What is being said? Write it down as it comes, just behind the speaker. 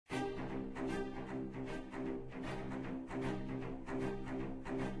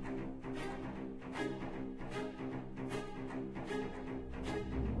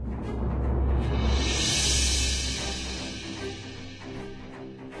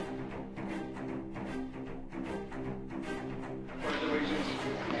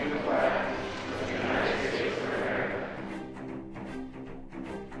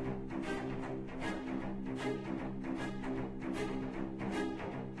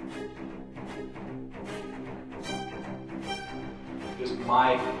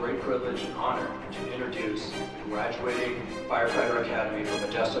my great privilege and honor to introduce the graduating Firefighter Academy from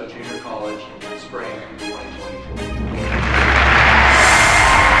Modesto Junior College, spring 2024.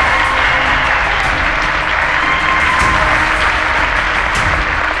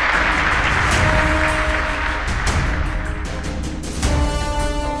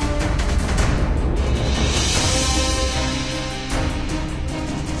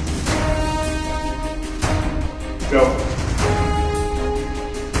 Go.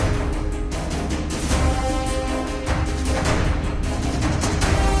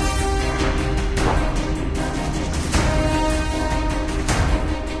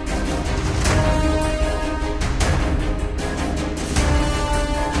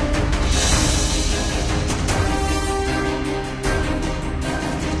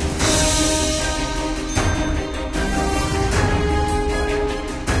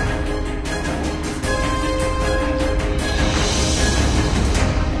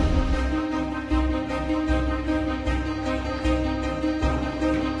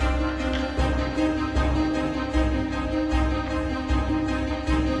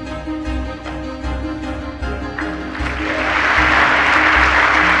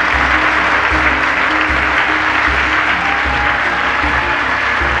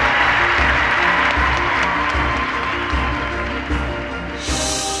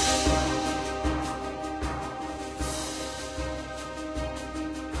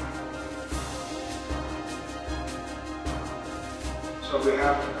 So on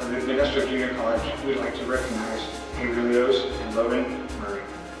behalf of the Modesto Junior College, we'd like to recognize Avery Leos and Logan Murray.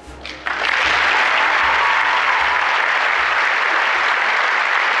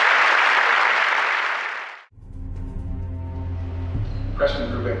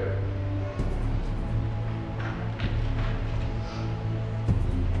 Preston Brubaker.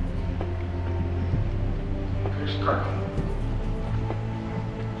 Chris Carton.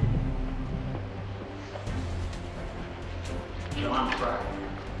 John Fry.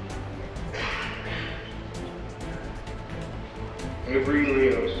 Avery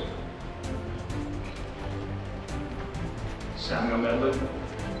Leos. Samuel Medlin.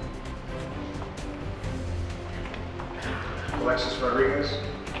 Alexis Rodriguez.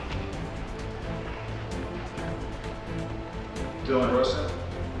 Dylan Rosa.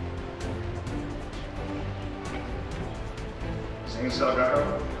 Zane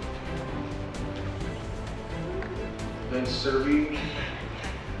Salgado. Vince Servi,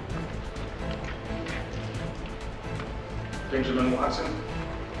 Benjamin Watson,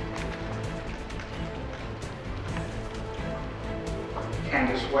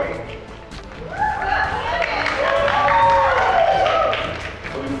 Candace White,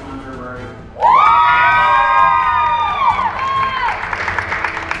 William Hunter Murray,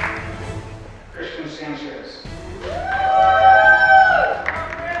 Christian Sanchez,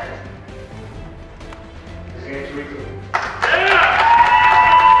 Isaiah Tariku,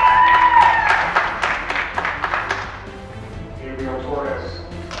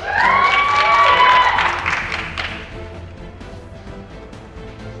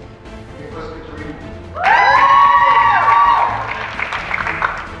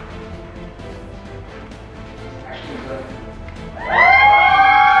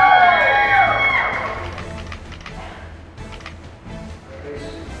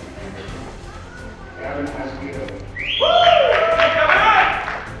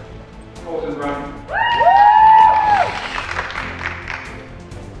 Colton Brown,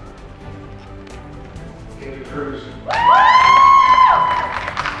 David Cruz,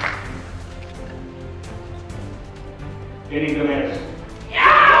 Benny Gomez,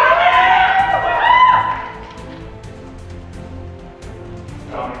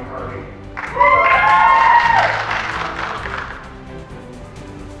 Dominic Harvey,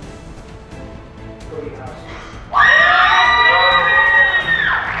 Cody House,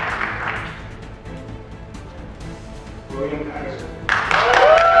 William Kaiser,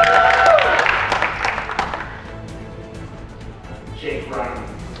 Jake Ryan,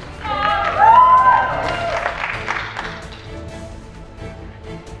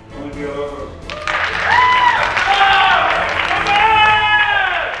 Olivia Lopez,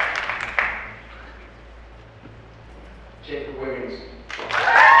 Jacob Wiggins,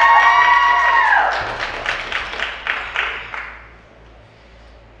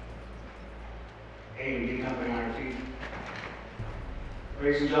 A&D Company on your feet.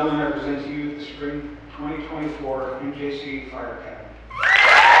 Ladies and gentlemen, I present to you the spring 2024 MJC Fire Academy.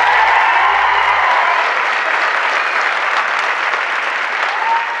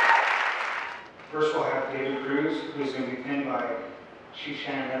 First, we'll have David Cruz, who's going to be pinned by Chief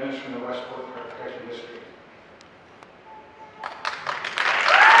Shannon Evans from the Westport Fire Protection District.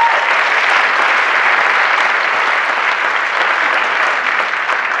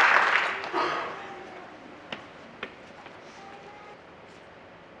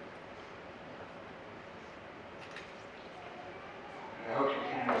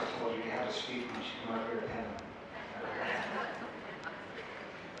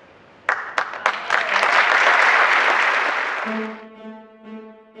 I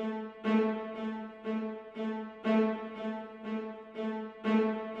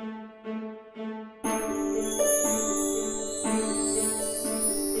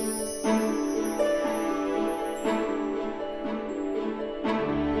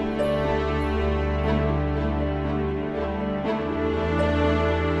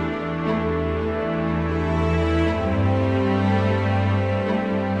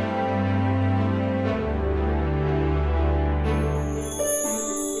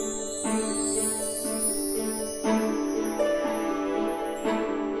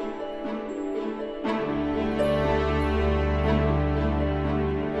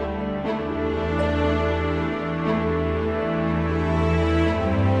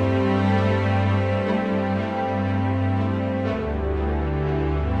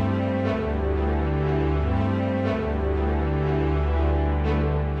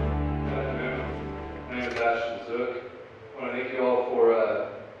want to thank you all for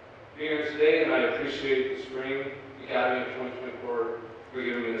being here today, and I appreciate the Spring Academy of 2024 for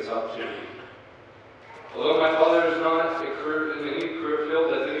giving me this opportunity. Although my father is not in any career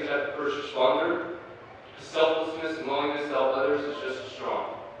field as any type of first responder, his selflessness and willingness to help others is just as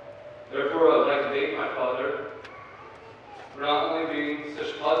strong. Therefore, I would like to thank my father for not only being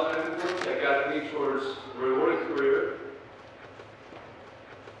such a positive influence that guided me towards a rewarding career,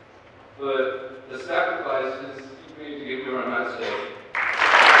 but the sacrifices he made to get me where I'm at today.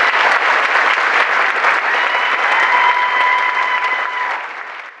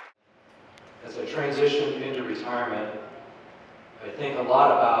 As I transitioned into retirement, I think a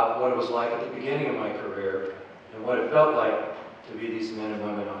lot about what it was like at the beginning of my career and what it felt like to be these men and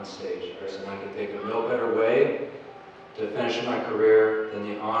women on stage. And I can think of no better way to finish my career than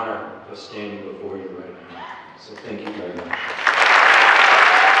the honor of standing before you right now. So thank you very much.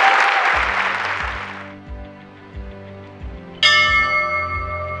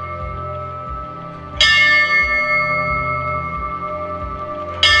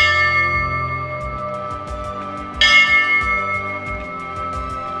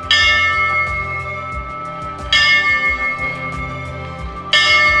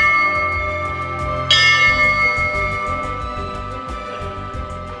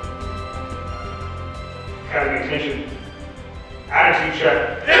 Academy attention. Attitude check.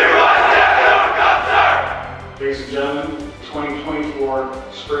 Ladies and gentlemen, 2024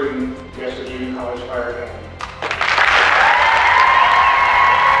 Spring MJC Junior College Fire Academy.